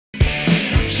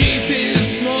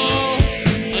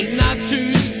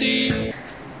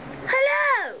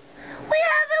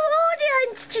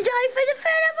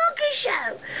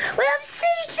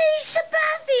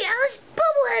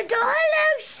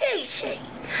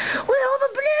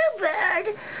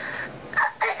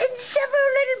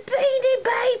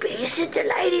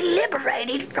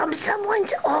separated from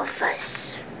someone's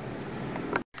office.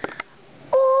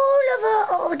 All of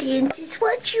our audience is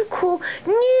what you call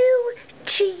new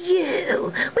to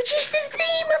you, which is the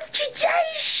theme of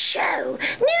today's show.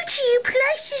 New to you,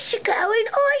 places to go and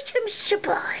items to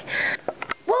buy.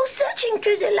 While searching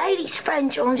through the ladies'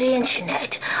 friends on the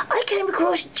internet, I came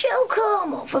across Jill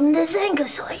Carmel from the Zynga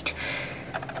site.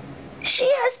 She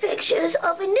has pictures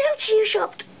of a new to you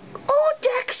shop all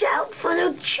decked out for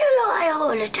the July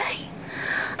holiday.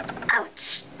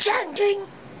 Outstanding!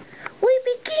 We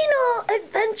begin our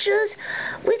adventures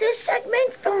with a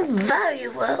segment from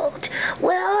Value World,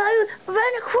 where I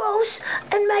ran across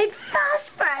and made fast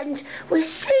friends with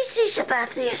Cece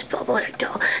Sabathia's bobblehead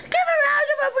doll. Give a round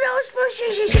of applause for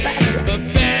Cece Sabathia. The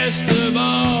best of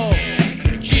all,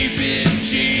 cheap is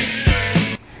cheap.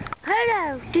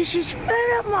 Hello, this is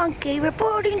Spirit Monkey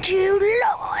reporting to you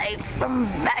live from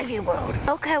Value World.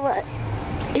 Okay, well,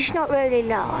 it's not really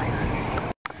live,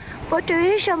 but there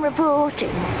is some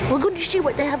reporting. We're going to see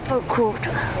what they have for a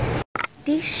quarter.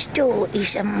 This store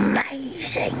is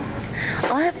amazing.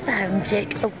 I found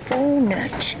that a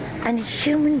walnut and a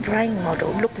human brain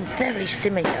model look very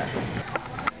similar.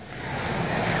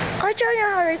 I don't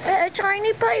know how they put a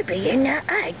tiny baby in that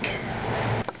egg.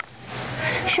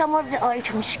 Some of the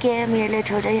items scare me a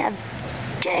little. They have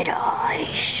dead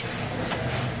eyes.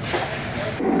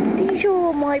 These are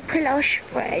all my plush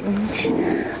friends.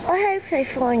 I hope they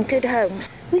find good homes.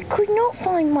 We could not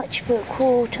find much for a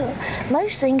quarter.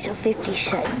 Most things are 50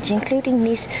 cents, including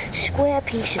this square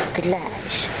piece of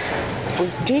glass.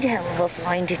 We did, however,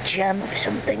 find a gem of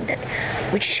something that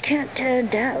we just can't turn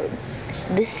down.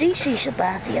 The Cece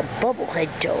Sabathia bobblehead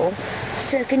doll,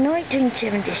 circa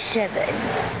 1977.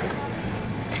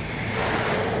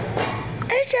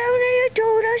 It's only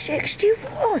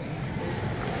 $1.61.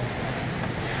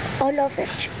 I love it.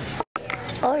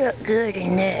 I look good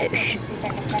in this.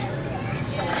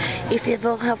 If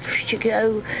ever have to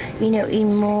go,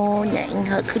 in morning,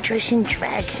 I could dress in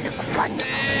drag and look fun.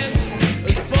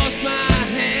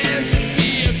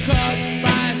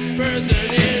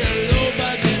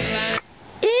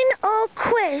 In our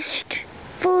quest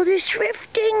for the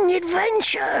thrifting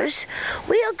adventures,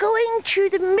 we are going to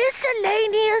the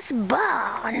miscellaneous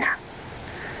barn.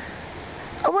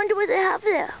 I wonder what they have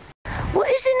there. What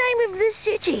is the name of this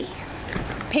city?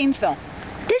 Painesville.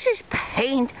 This is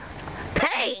Painesville.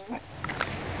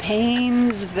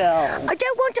 Painesville. I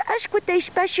don't want to ask what they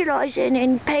specialize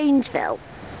in Painesville.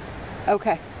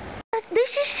 Okay. This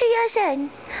is CSN.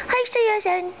 Hi,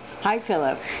 CSN. Hi,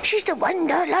 Philip. She's the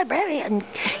wonder librarian.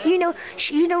 You know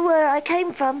where I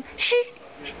came from.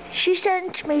 She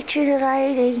sent me to the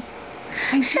lady.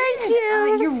 Thank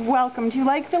you. You're welcome. Do you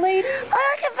like the lady? I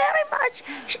like her very much.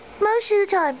 Most of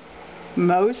the time.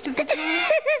 Most of the time?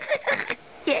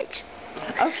 Yes.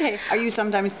 Okay. Are you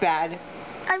sometimes bad?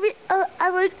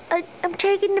 I'm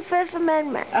taking the Fifth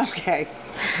Amendment. Okay.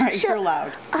 All right, so, you're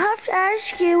allowed. I have to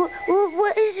ask you,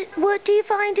 what do you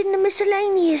find in the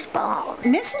miscellaneous barn?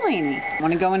 Miscellaneous?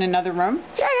 Want to go in another room?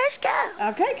 Yeah, let's go.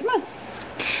 Okay, come on.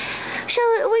 So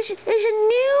there's a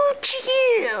new to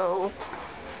you.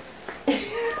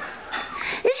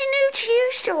 There's a new to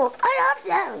you store. I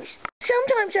love those.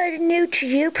 Sometimes at a new to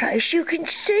you place, you can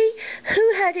see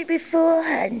who had it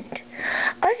beforehand.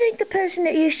 I think the person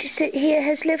that used to sit here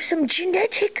has left some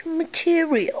genetic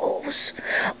materials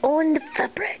on the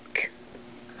fabric.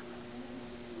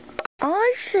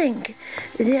 I think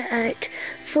that at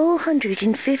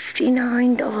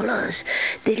 $459,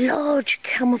 the large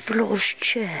camouflage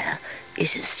chair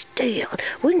is a steal.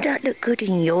 Wouldn't that look good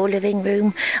in your living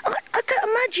room? I can't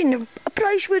imagine a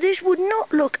place where this would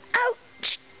not look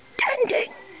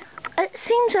outstanding. It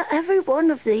seems that every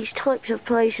one of these types of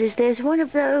places, there's one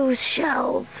of those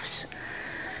shelves.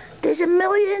 There's a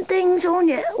million things on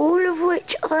it, all of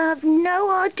which I have no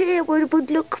idea would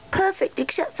look perfect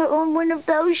except for on one of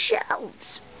those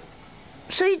shelves.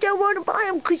 So you don't want to buy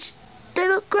them because they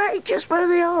look great just where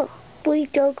they are. We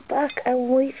dug back and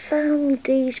we found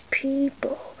these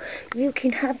people. You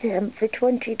can have them for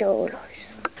 $20.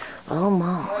 Oh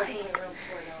my.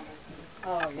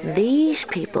 These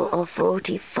people are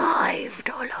 $45.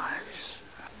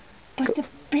 But the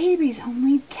baby's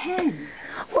only 10.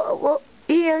 Well,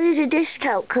 there's a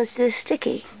discount because they're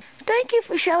sticky. Thank you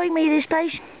for showing me this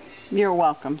place. You're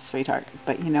welcome, sweetheart.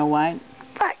 But you know what?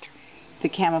 What? The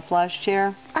camouflage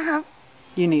chair? Uh-huh.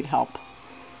 You need help.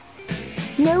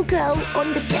 No go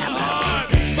on the camera.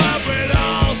 But we'll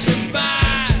all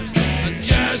survive. I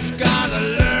just gotta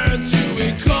learn to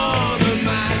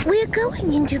economize. We're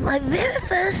going into my very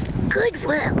first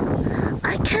Goodwill.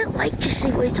 I can't wait to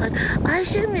see what it's like. I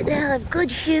assume that they'll have good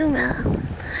humor.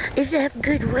 if they have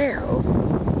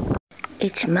goodwill.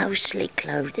 It's mostly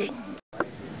clothing.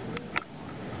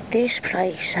 This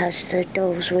place has the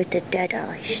dolls with the dead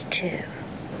eyes too.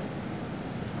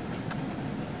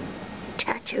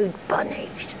 Tattooed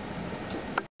bunnies.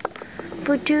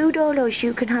 For $2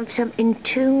 you can have some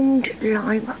entombed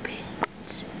lima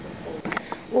beans.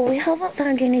 Well, we haven't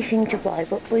found anything to buy,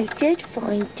 but we did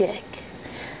find Dick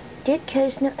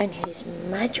Kesner and his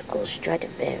magical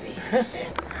Stradivarius.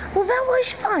 Well, that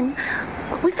was fun.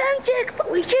 We found Dick,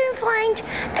 but we didn't find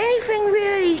anything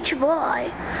really to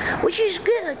buy, which is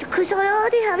good, because I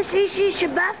already have CC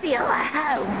Sabathia at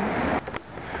home.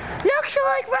 Looks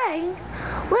like rain.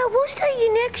 Well, we'll see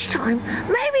you next time.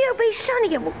 Maybe it'll be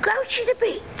sunny and we'll go to the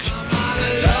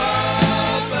beach.